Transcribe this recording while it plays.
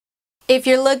If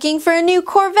you're looking for a new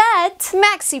Corvette,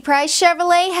 Maxie Price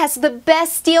Chevrolet has the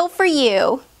best deal for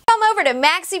you. Come over to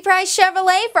Maxie Price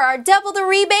Chevrolet for our Double the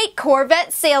Rebate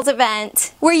Corvette sales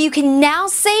event, where you can now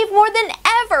save more than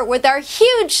ever with our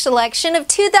huge selection of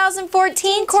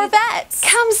 2014 Corvettes.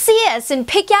 Come see us and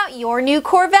pick out your new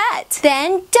Corvette.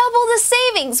 Then double the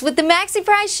savings with the Maxie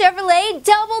Price Chevrolet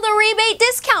Double the Rebate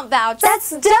discount voucher. That's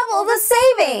double the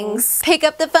savings. Pick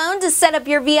up the phone to set up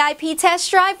your VIP test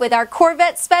drive with our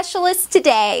Corvette specialist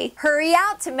today. Hurry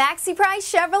out to Maxie Price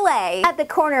Chevrolet at the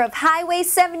corner of Highway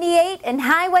 78 and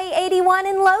Highway 81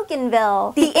 in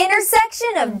Loganville, the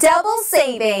intersection of double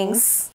savings.